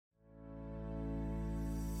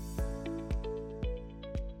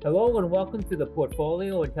Hello and welcome to the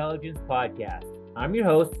Portfolio Intelligence Podcast. I'm your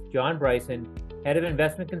host, John Bryson, Head of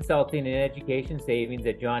Investment Consulting and Education Savings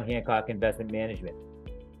at John Hancock Investment Management.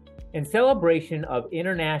 In celebration of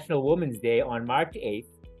International Women's Day on March 8th,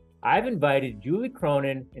 I've invited Julie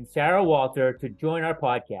Cronin and Sarah Walter to join our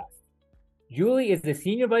podcast. Julie is the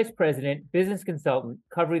Senior Vice President, Business Consultant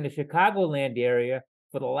covering the Chicagoland area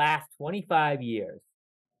for the last 25 years.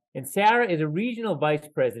 And Sarah is a Regional Vice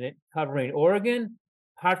President covering Oregon,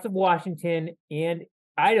 parts of Washington, and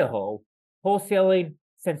Idaho, wholesaling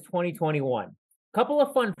since 2021. A couple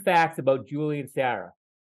of fun facts about Julie and Sarah.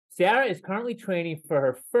 Sarah is currently training for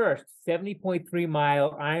her first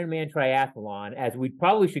 70.3-mile Ironman triathlon, as we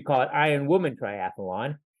probably should call it Iron Woman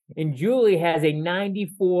triathlon. And Julie has a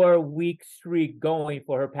 94-week streak going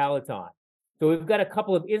for her Peloton. So we've got a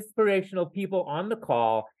couple of inspirational people on the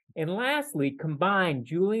call. And lastly, combined,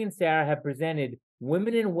 Julie and Sarah have presented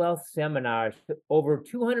Women in Wealth seminars over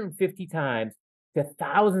 250 times to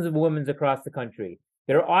thousands of women across the country.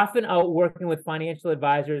 They're often out working with financial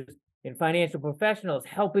advisors and financial professionals,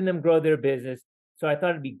 helping them grow their business. So I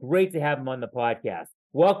thought it'd be great to have them on the podcast.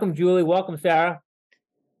 Welcome, Julie. Welcome, Sarah.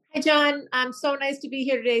 Hi, John. So nice to be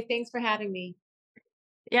here today. Thanks for having me.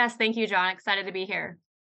 Yes, thank you, John. Excited to be here.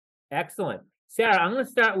 Excellent. Sarah, I'm going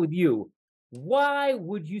to start with you. Why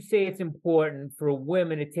would you say it's important for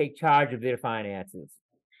women to take charge of their finances?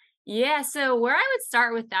 Yeah, so where I would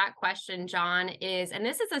start with that question, John, is, and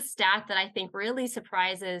this is a stat that I think really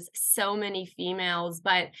surprises so many females,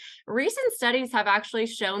 but recent studies have actually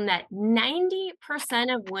shown that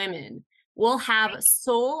 90% of women will have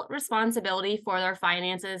sole responsibility for their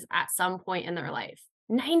finances at some point in their life.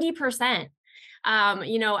 90%.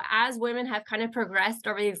 As women have kind of progressed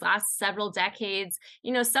over these last several decades,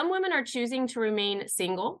 some women are choosing to remain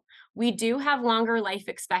single. We do have longer life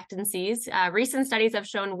expectancies. Recent studies have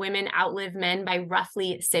shown women outlive men by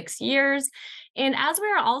roughly 6 years. And as we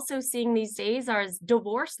are also seeing these days, are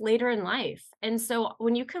divorce later in life. And so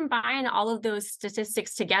when you combine all of those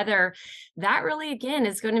statistics together, that really, again,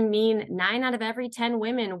 is going to mean 9 out of every 10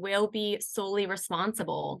 women will be solely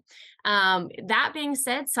responsible. That being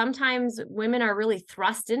said, sometimes women are really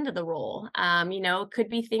thrust into the role. It could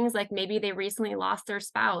be things like maybe they recently lost their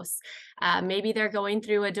spouse. Maybe they're going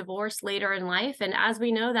through a divorce later in life. And as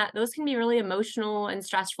we know, that those can be really emotional and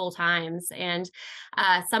stressful times. And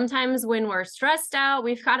sometimes when we're stressed out,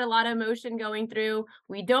 we've got a lot of emotion going through,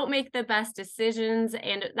 we don't make the best decisions.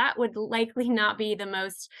 And that would likely not be the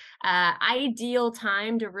most ideal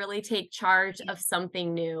time to really take charge of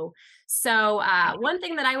something new. So one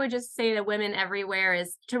thing that I would just say to women everywhere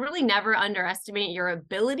is to really never underestimate your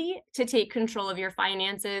ability to take control of your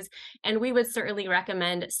finances. And we would certainly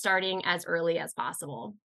recommend starting as early as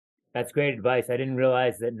possible. That's great advice. I didn't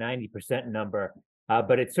realize that 90% number,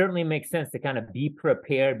 but it certainly makes sense to kind of be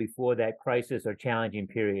prepared before that crisis or challenging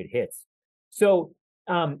period hits. So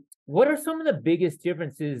what are some of the biggest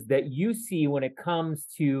differences that you see when it comes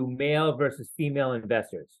to male versus female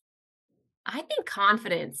investors? I think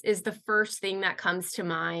confidence is the first thing that comes to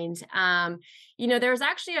mind. There's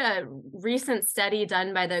actually a recent study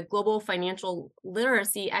done by the Global Financial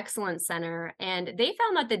Literacy Excellence Center, and they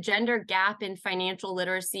found that the gender gap in financial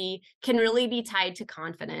literacy can really be tied to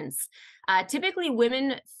confidence. Typically,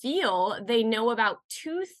 women feel they know about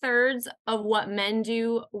 2/3 of what men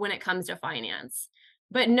do when it comes to finance.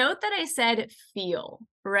 But note that I said feel,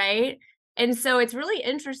 right? And so it's really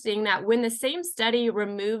interesting that when the same study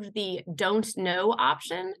removed the don't know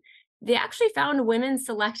option, they actually found women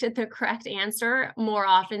selected the correct answer more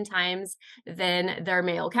oftentimes than their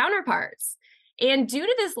male counterparts. And due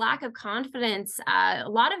to this lack of confidence, a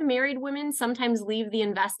lot of married women sometimes leave the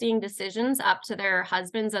investing decisions up to their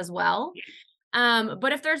husbands as well.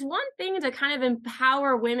 But if there's one thing to kind of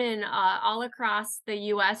empower women all across the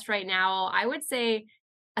US right now, I would say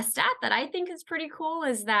a stat that I think is pretty cool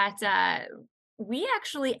is that we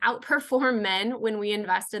actually outperform men when we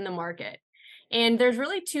invest in the market. And there's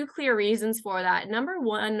really 2 clear reasons for that. Number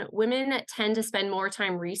one, women tend to spend more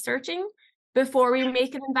time researching before we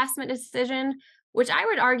make an investment decision, which I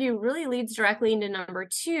would argue really leads directly into number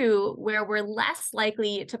 2, where we're less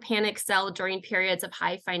likely to panic sell during periods of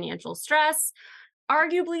high financial stress,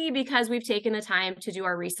 arguably because we've taken the time to do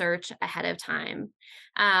our research ahead of time.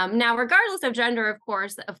 Now, regardless of gender, of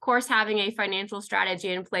course, having a financial strategy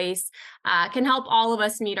in place can help all of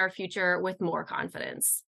us meet our future with more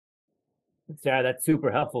confidence. Sarah, that's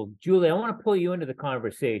super helpful. Julie, I want to pull you into the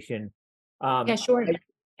conversation. Yeah, sure.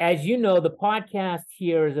 As you know, the podcast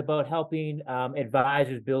here is about helping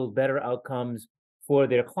advisors build better outcomes for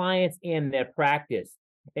their clients and their practice.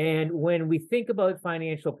 And when we think about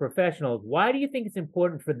financial professionals, why do you think it's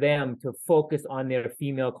important for them to focus on their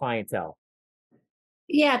female clientele?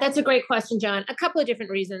 Yeah, that's a great question, John. A couple of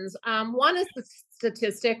different reasons. One is the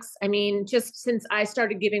statistics. I mean, just since I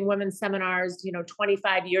started giving women seminars,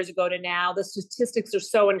 25 years ago to now, the statistics are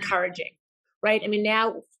so encouraging, right? I mean,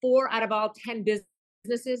 now 4 out of all 10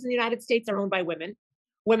 businesses in the United States are owned by women.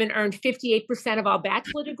 Women earned 58% of all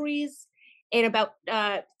bachelor degrees, and about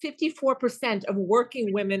 54% of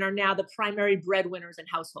working women are now the primary breadwinners in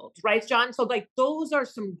households, right, John? So, like, those are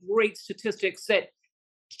some great statistics that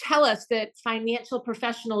tell us that financial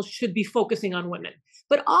professionals should be focusing on women.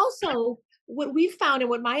 But also, what we found and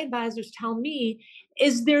what my advisors tell me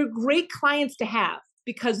is they're great clients to have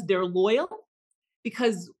because they're loyal,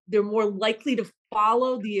 because they're more likely to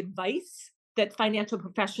follow the advice that financial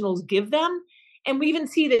professionals give them. And we even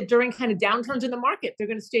see that during kind of downturns in the market, they're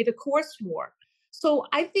going to stay the course more. So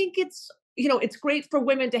I think it's great for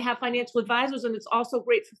women to have financial advisors, and it's also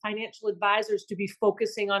great for financial advisors to be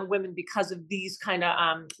focusing on women because of these kind of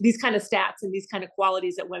stats and these kind of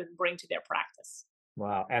qualities that women bring to their practice.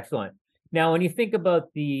 Wow, excellent. Now, when you think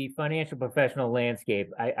about the financial professional landscape,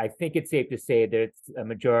 I think it's safe to say that it's a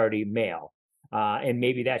majority male, and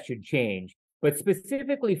maybe that should change. But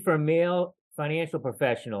specifically for male financial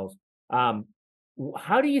professionals,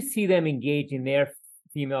 how do you see them engaging their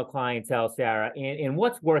female clientele, Sarah, and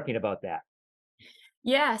what's working about that?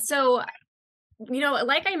 Yeah. So,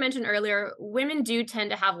 like I mentioned earlier, women do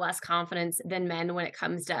tend to have less confidence than men when it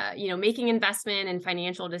comes to, making investment and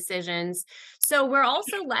financial decisions. So we're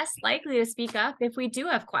also less likely to speak up if we do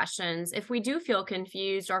have questions, if we do feel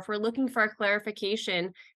confused, or if we're looking for a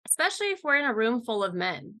clarification, especially if we're in a room full of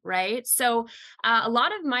men, right? So a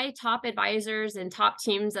lot of my top advisors and top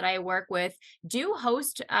teams that I work with do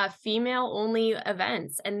host female only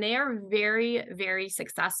events, and they are very, very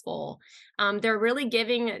successful. They're really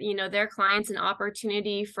giving, their clients an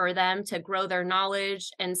opportunity for them to grow their knowledge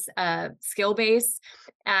and skill base.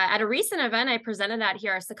 At a recent event I presented at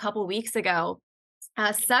here just a couple weeks ago,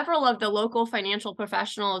 several of the local financial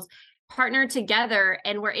professionals partnered together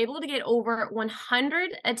and were able to get over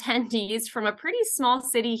 100 attendees from a pretty small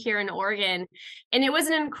city here in Oregon. And it was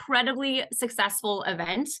an incredibly successful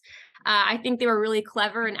event. I think they were really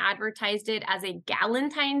clever and advertised it as a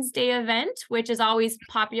Galentine's Day event, which is always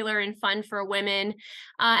popular and fun for women.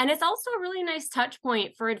 And it's also a really nice touch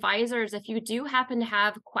point for advisors if you do happen to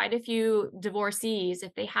have quite a few divorcees,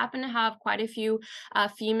 if they happen to have quite a few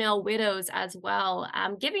female widows as well.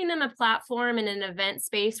 Giving them a platform and an event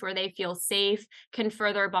space where they feel safe, can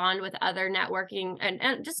further bond with other networking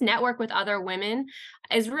and just network with other women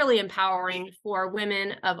is really empowering for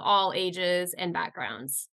women of all ages and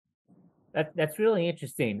backgrounds. That's really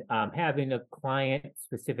interesting, having a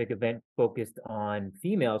client-specific event focused on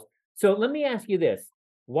females. So let me ask you this: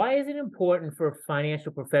 why is it important for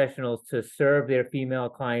financial professionals to serve their female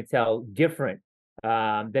clientele different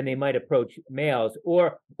than they might approach males,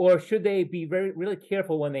 or should they be really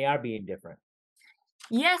careful when they are being different?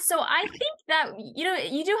 Yeah, so I think that,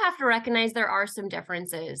 you do have to recognize there are some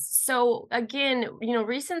differences. So again,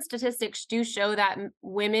 recent statistics do show that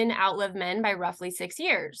women outlive men by roughly 6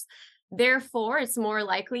 years. Therefore, it's more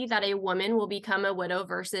likely that a woman will become a widow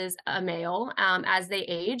versus a male as they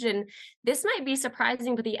age. And this might be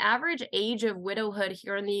surprising, but the average age of widowhood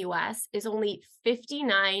here in the US is only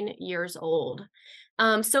 59 years old.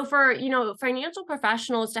 So for, financial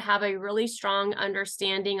professionals to have a really strong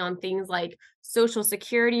understanding on things like social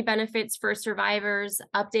security benefits for survivors,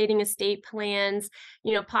 updating estate plans,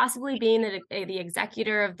 possibly being the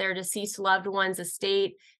executor of their deceased loved one's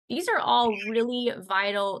estate. These are all really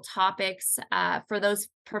vital topics for those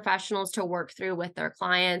professionals to work through with their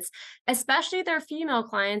clients, especially their female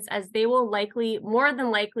clients, as they will more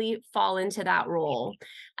than likely, fall into that role.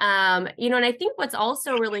 And I think what's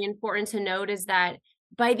also really important to note is that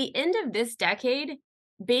by the end of this decade,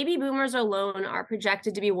 baby boomers alone are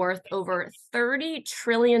projected to be worth over $30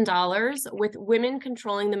 trillion, with women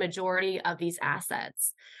controlling the majority of these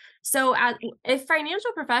assets. So if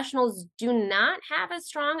financial professionals do not have as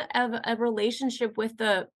strong of a relationship with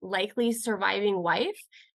the likely surviving wife,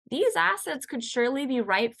 these assets could surely be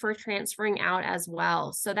ripe for transferring out as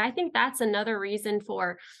well. So I think that's another reason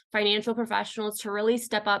for financial professionals to really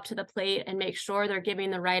step up to the plate and make sure they're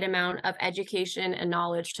giving the right amount of education and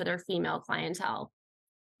knowledge to their female clientele.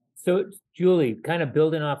 So, Julie, kind of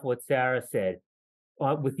building off what Sarah said,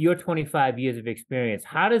 with your 25 years of experience,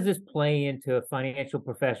 how does this play into financial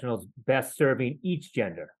professionals best serving each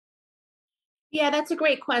gender? Yeah, that's a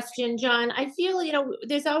great question, John. I feel,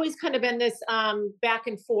 there's always kind of been this back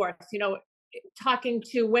and forth. talking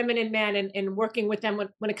to women and men and working with them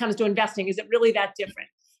when it comes to investing? Is it really that different?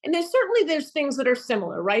 And there's things that are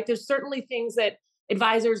similar, right? There's certainly things that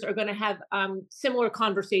advisors are going to have similar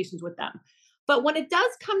conversations with them. But when it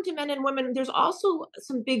does come to men and women, there's also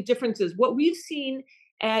some big differences. What we've seen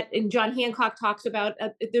and John Hancock talks about,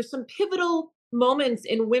 there's some pivotal moments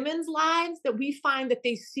in women's lives that we find that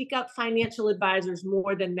they seek out financial advisors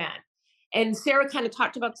more than men. And Sarah kind of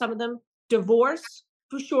talked about some of them: divorce,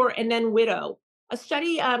 for sure, and then widow. A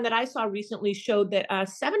study that I saw recently showed that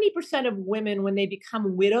 70% of women, when they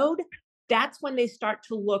become widowed, that's when they start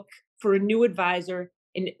to look for a new advisor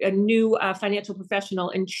and a new financial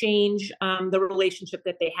professional and change the relationship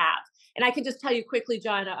that they have. And I can just tell you quickly,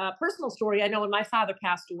 John, a personal story. I know when my father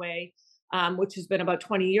passed away, which has been about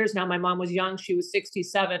 20 years now, my mom was young. She was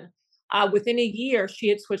 67. Within a year, she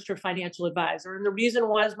had switched her financial advisor. And the reason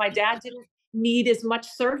was my dad didn't need as much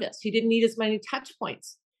service. He didn't need as many touch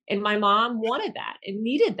points. And my mom wanted that and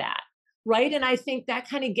needed that, right? And I think that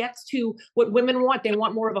kind of gets to what women want. They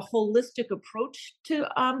want more of a holistic approach to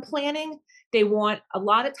planning. They want a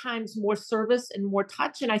lot of times more service and more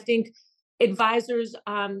touch. And I think advisors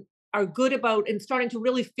are good about and starting to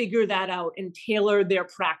really figure that out and tailor their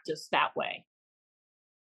practice that way.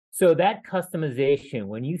 So that customization,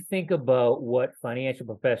 when you think about what financial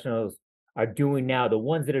professionals are doing now, the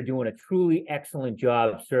ones that are doing a truly excellent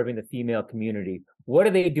job of serving the female community, what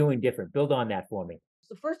are they doing different? Build on that for me.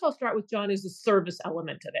 So first I'll start with, John, is the service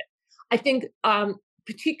element of it. I think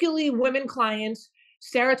particularly women clients,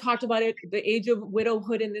 Sarah talked about it, the age of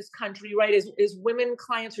widowhood in this country, right? As women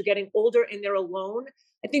clients are getting older and they're alone,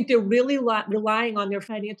 I think they're really relying on their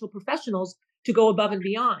financial professionals to go above and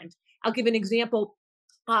beyond. I'll give an example.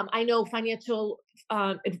 I know financial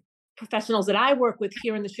professionals that I work with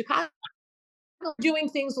here in the Chicago doing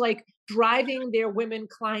things like driving their women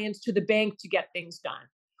clients to the bank to get things done.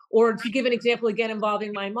 Or to give an example, again,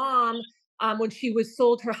 involving my mom, when she was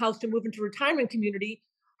sold her house to move into a retirement community,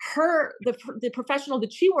 the professional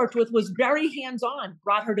that she worked with was very hands-on,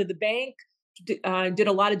 brought her to the bank, did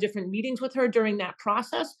a lot of different meetings with her during that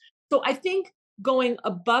process. So I think going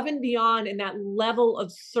above and beyond in that level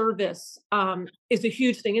of service is a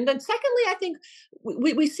huge thing. And then secondly, I think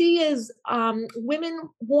we see is women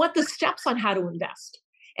want the steps on how to invest.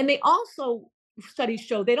 And they also, studies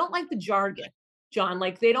show, they don't like the jargon, John.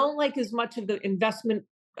 Like they don't like as much of the investment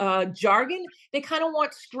jargon. They kind of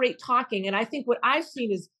want straight talking. And I think what I've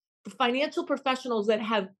seen is the financial professionals that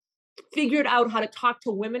have figured out how to talk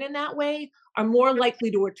to women in that way are more likely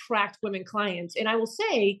to attract women clients. And I will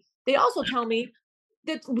say, they also tell me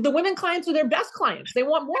that the women clients are their best clients. They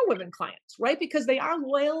want more women clients, right? Because they are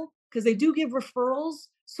loyal, because they do give referrals.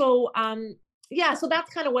 So so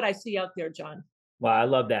that's kind of what I see out there, John. Wow, I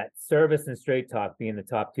love that. Service and straight talk being the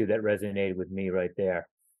top two that resonated with me right there.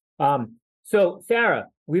 So Sarah,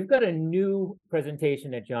 we've got a new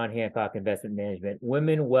presentation at John Hancock Investment Management,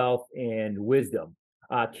 Women, Wealth, and Wisdom.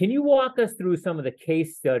 Can you walk us through some of the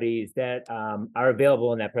case studies that are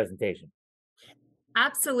available in that presentation?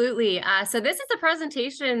 Absolutely. So this is a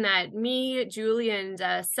presentation that me, Julie,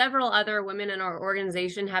 and several other women in our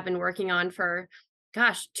organization have been working on for,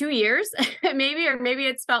 2 years, maybe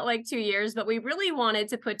it's felt like 2 years, but we really wanted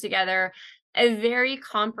to put together a very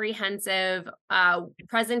comprehensive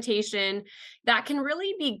presentation that can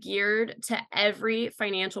really be geared to every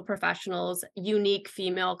financial professional's unique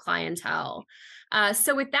female clientele.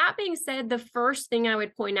 So with that being said, the first thing I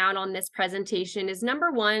would point out on this presentation is,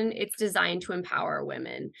 number one, it's designed to empower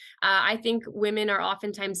women. I think women are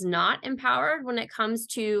oftentimes not empowered when it comes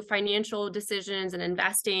to financial decisions and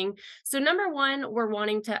investing. So number one, we're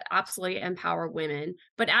wanting to absolutely empower women.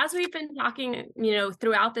 But as we've been talking,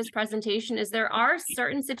 throughout this presentation, is there are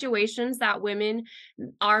certain situations that women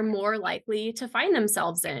are more likely to find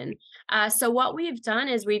themselves in. So what we've done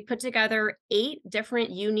is we've put together 8 different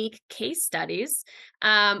unique case studies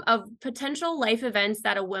of potential life events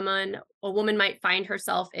that a woman might find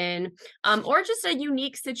herself in, or just a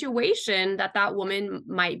unique situation that woman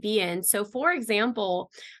might be in. So for example,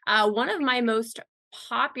 one of my most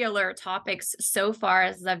popular topics so far,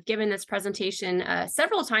 as I've given this presentation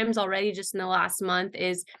several times already just in the last month,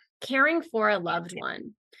 is caring for a loved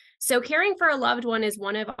one. So caring for a loved one is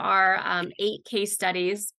one of our 8 case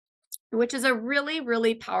studies. which is a really,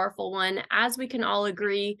 really powerful one. As we can all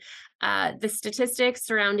agree, the statistics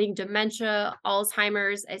surrounding dementia,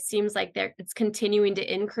 Alzheimer's, it seems like it's continuing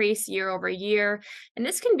to increase year over year. And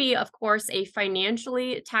this can be, of course, a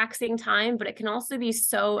financially taxing time, but it can also be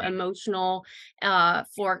so emotional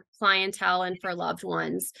for clientele and for loved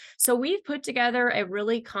ones. So we've put together a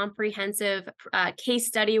really comprehensive case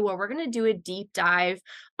study where we're going to do a deep dive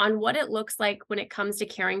on what it looks like when it comes to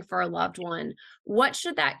caring for a loved one. What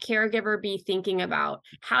should that caregiver be thinking about?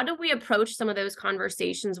 How do we approach some of those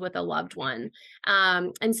conversations with a loved one?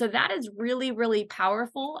 And so that is really, really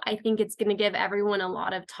powerful. I think it's going to give everyone a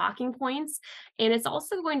lot of talking points. And it's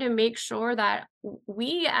also going to make sure that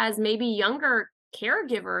we, as maybe younger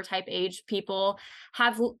caregiver type age people,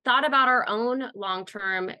 have thought about our own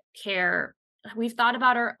long-term care. We've thought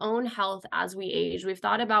about our own health as we age. We've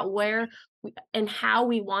thought about where and how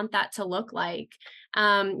we want that to look like.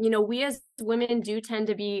 We as women do tend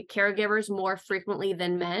to be caregivers more frequently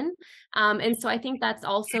than men. And so I think that's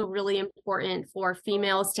also really important for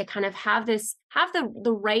females to kind of have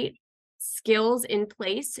the right skills in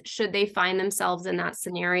place should they find themselves in that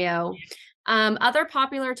scenario. Other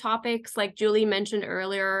popular topics, like Julie mentioned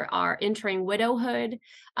earlier, are entering widowhood,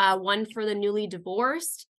 one for the newly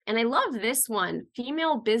divorced. And I love this one,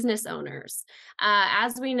 female business owners.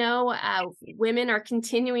 As we know, women are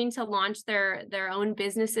continuing to launch their own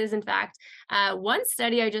businesses. In fact, one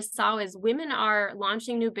study I just saw is women are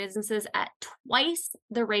launching new businesses at twice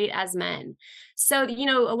the rate as men. So,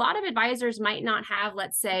 a lot of advisors might not have,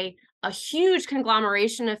 let's say, a huge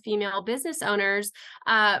conglomeration of female business owners.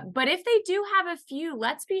 But if they do have a few,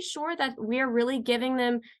 let's be sure that we're really giving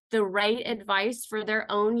them the right advice for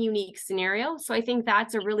their own unique scenario. So I think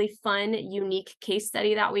that's a really fun, unique case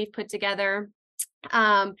study that we've put together.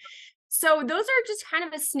 So those are just kind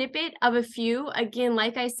of a snippet of a few. Again,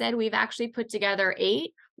 like I said, we've actually put together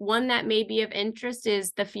 8. One that may be of interest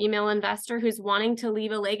is the female investor who's wanting to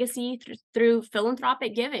leave a legacy through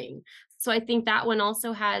philanthropic giving. So I think that one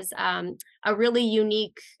also has a really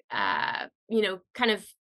unique, can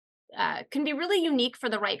be really unique for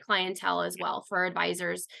the right clientele as well, for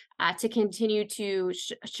advisors to continue to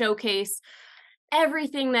showcase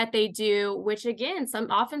everything that they do, which again,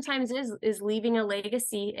 oftentimes is leaving a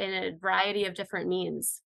legacy in a variety of different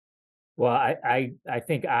means. Well, I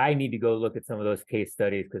think I need to go look at some of those case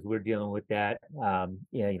studies because we're dealing with that,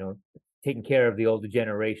 taking care of the older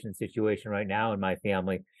generation situation right now in my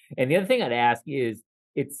family. And the other thing I'd ask is,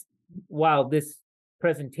 while this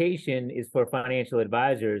presentation is for financial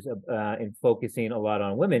advisors and focusing a lot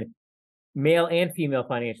on women, male and female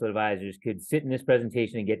financial advisors could sit in this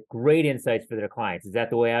presentation and get great insights for their clients. Is that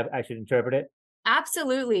the way I should interpret it?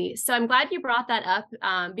 Absolutely. So I'm glad you brought that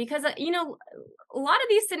up because, a lot of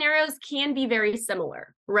these scenarios can be very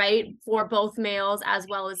similar, right? For both males as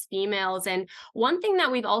well as females. And one thing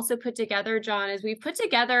that we've also put together, John, is we've put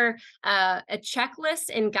together a checklist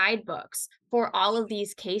and guidebooks for all of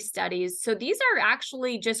these case studies. So these are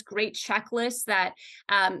actually just great checklists that,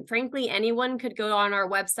 frankly, anyone could go on our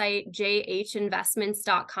website,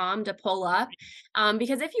 jhinvestments.com, to pull up.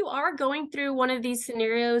 Because if you are going through one of these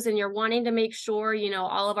scenarios and you're wanting to make sure,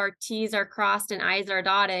 all of our T's are crossed and I's are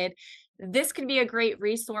dotted, this could be a great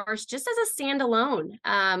resource just as a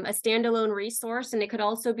standalone resource. And it could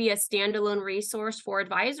also be a standalone resource for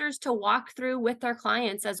advisors to walk through with their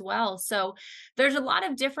clients as well. So there's a lot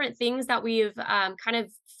of different things that we've kind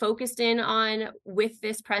of focused in on with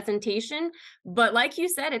this presentation. But like you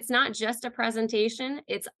said, it's not just a presentation.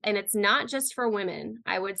 It's not just for women.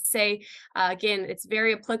 I would say, again, it's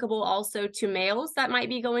very applicable also to males that might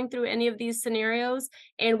be going through any of these scenarios.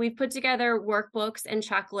 And we've put together workbooks and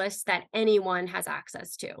checklists that anyone has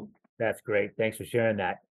access to. That's great. Thanks for sharing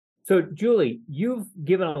that. So, Julie, you've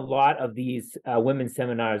given a lot of these women's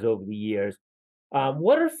seminars over the years.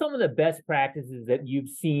 What are some of the best practices that you've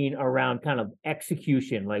seen around kind of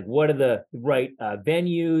execution? Like, what are the right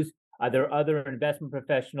venues? Are there other investment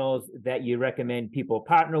professionals that you recommend people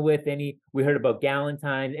partner with? We heard about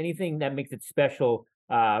Galentine's, anything that makes it special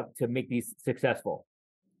to make these successful?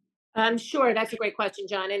 Sure. That's a great question,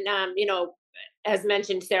 John. And, as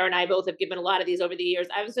mentioned, Sarah and I both have given a lot of these over the years.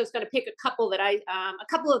 I was just going to pick a couple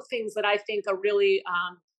of things that I think are really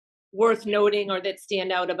worth noting or that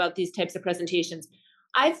stand out about these types of presentations.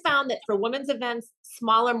 I've found that for women's events,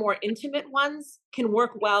 smaller, more intimate ones can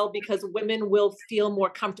work well because women will feel more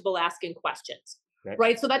comfortable asking questions,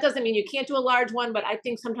 right? So that doesn't mean you can't do a large one, but I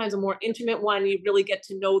think sometimes a more intimate one, you really get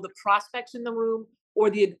to know the prospects in the room or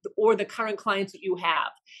the current clients that you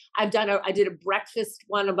have. I did a breakfast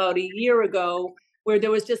one about a year ago where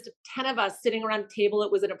there was just 10 of us sitting around a table.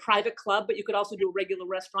 It was in a private club, but you could also do a regular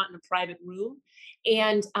restaurant in a private room.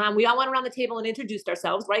 And we all went around the table and introduced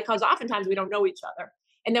ourselves, right? Because oftentimes we don't know each other.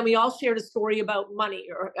 And then we all shared a story about money,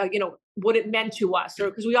 or, what it meant to us, or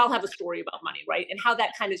because we all have a story about money, right? And how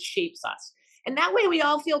that kind of shapes us. And that way we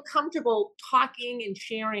all feel comfortable talking and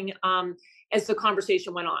sharing as the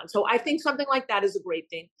conversation went on. So I think something like that is a great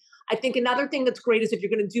thing. I think another thing that's great is if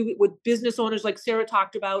you're going to do it with business owners like Sarah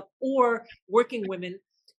talked about, or working women,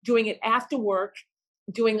 doing it after work,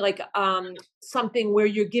 doing like something where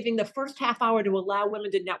you're giving the first half hour to allow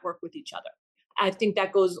women to network with each other. I think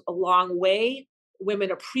that goes a long way.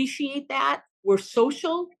 Women appreciate that. We're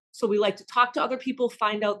social, so we like to talk to other people,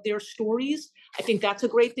 find out their stories. I think that's a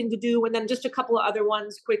great thing to do. And then just a couple of other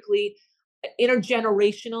ones quickly.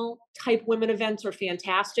 Intergenerational type women events are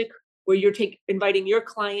fantastic, where you're inviting your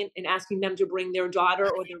client and asking them to bring their daughter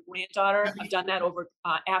or their granddaughter. I've done that over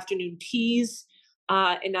afternoon teas.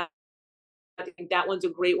 And I think that one's a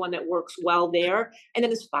great one that works well there. And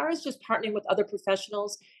then as far as just partnering with other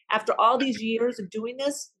professionals, after all these years of doing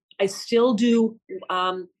this, I still do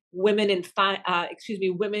women and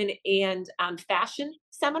fashion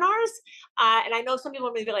seminars. And I know some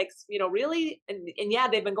people may be like, really? And yeah,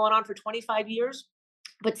 they've been going on for 25 years.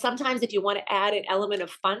 But sometimes if you want to add an element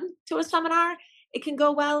of fun to a seminar, it can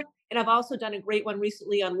go well. And I've also done a great one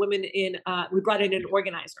recently on women we brought in an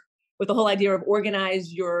organizer with the whole idea of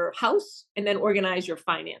organize your house and then organize your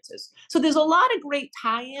finances. So there's a lot of great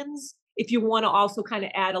tie-ins if you want to also kind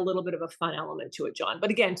of add a little bit of a fun element to it, John.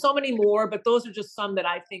 But again, so many more, but those are just some that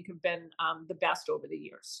I think have been the best over the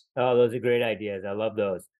years. Oh, those are great ideas. I love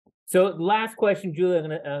those. So last question, Julie,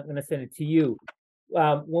 I'm gonna send it to you.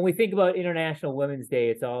 When we think about International Women's Day,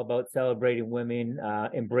 it's all about celebrating women,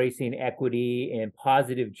 embracing equity and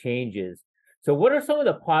positive changes. So what are some of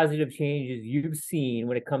the positive changes you've seen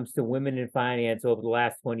when it comes to women in finance over the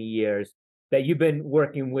last 20 years that you've been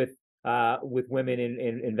working with women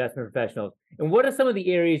in investment professionals? And what are some of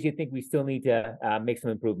the areas you think we still need to make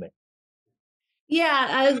some improvement?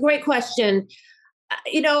 Yeah, great question.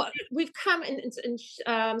 We've come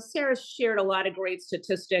and Sarah shared a lot of great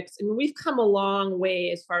statistics, and we've come a long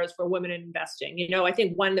way as far as for women in investing. I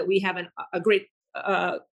think one that we have a great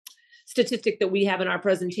statistic that we have in our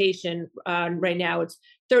presentation right now, it's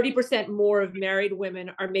 30% more of married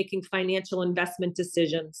women are making financial investment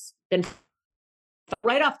decisions than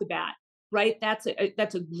right off the bat, right? That's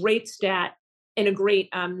a great stat and a great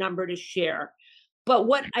number to share. But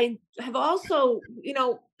what I have also,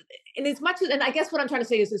 and as much as, and I guess what I'm trying to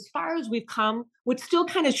say is, as far as we've come, what's still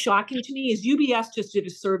kind of shocking to me is UBS just did a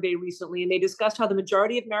survey recently, and they discussed how the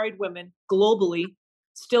majority of married women globally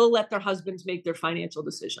still let their husbands make their financial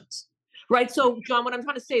decisions. Right. So, John, what I'm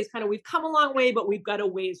trying to say is kind of we've come a long way, but we've got a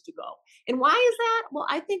ways to go. And why is that? Well,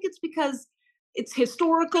 I think it's because it's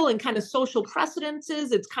historical and kind of social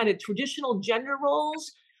precedences. It's kind of traditional gender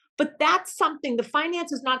roles. But that's something, the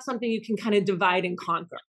finance is not something you can kind of divide and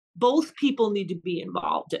conquer. Both people need to be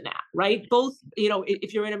involved in that, right? Both,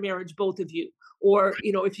 if you're in a marriage, both of you, or,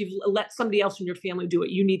 if you've let somebody else in your family do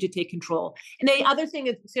it, you need to take control. And the other thing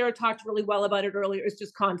is, Sarah talked really well about it earlier, is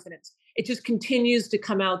just confidence. It just continues to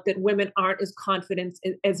come out that women aren't as confident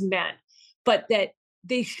as men, but that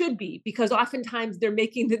they should be, because oftentimes they're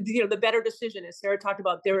making the better decision. As Sarah talked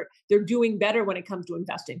about, they're doing better when it comes to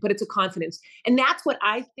investing, but it's a confidence. And that's what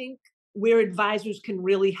I think where advisors can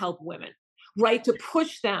really help women, right? To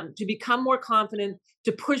push them to become more confident,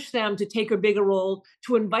 to push them to take a bigger role,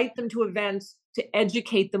 to invite them to events, to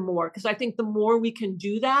educate them more. Because I think the more we can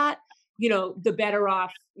do that, the better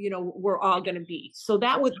off, we're all going to be. So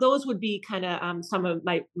those would be kind of some of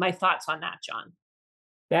my thoughts on that, John.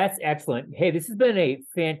 That's excellent. Hey, this has been a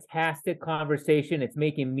fantastic conversation. It's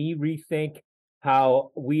making me rethink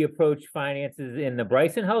how we approach finances in the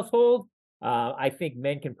Bryson household. I think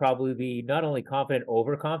men can probably be not only confident,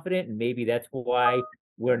 overconfident, and maybe that's why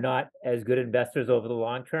we're not as good investors over the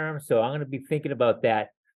long term. So I'm going to be thinking about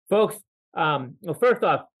that. Folks, well, first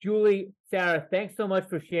off, Julie, Sarah, thanks so much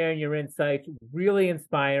for sharing your insights. Really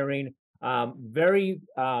inspiring, very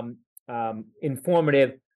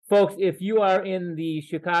informative. Folks, if you are in the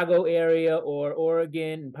Chicago area or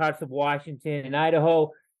Oregon and parts of Washington and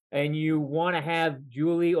Idaho, and you want to have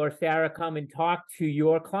Julie or Sarah come and talk to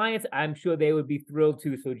your clients, I'm sure they would be thrilled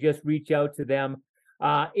to. So just reach out to them.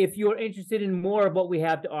 If you're interested in more of what we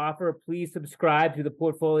have to offer, please subscribe to the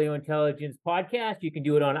Portfolio Intelligence podcast. You can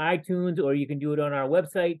do it on iTunes, or you can do it on our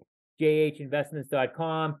website,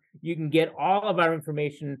 jhinvestments.com. You can get all of our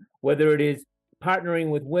information, whether it is partnering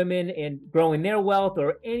with women and growing their wealth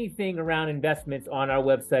or anything around investments on our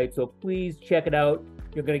website. So please check it out.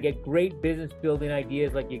 You're going to get great business building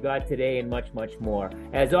ideas like you got today and much, much more.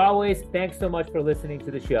 As always, thanks so much for listening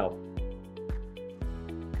to the show.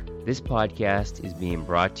 This podcast is being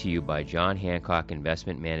brought to you by John Hancock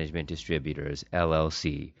Investment Management Distributors,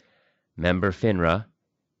 LLC, member FINRA,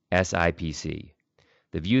 SIPC.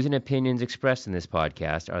 The views and opinions expressed in this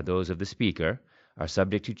podcast are those of the speaker, are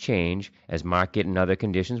subject to change as market and other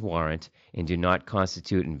conditions warrant, and do not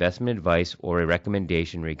constitute investment advice or a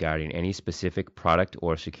recommendation regarding any specific product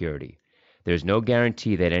or security. There is no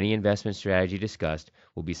guarantee that any investment strategy discussed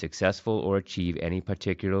will be successful or achieve any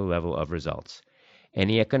particular level of results.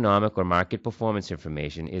 Any economic or market performance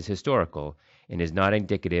information is historical and is not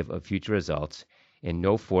indicative of future results, and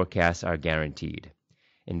no forecasts are guaranteed.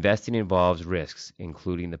 Investing involves risks,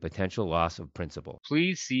 including the potential loss of principal.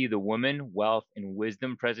 Please see the Women, Wealth, and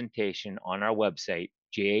Wisdom presentation on our website,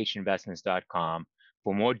 jhinvestments.com,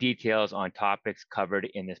 for more details on topics covered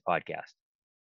in this podcast.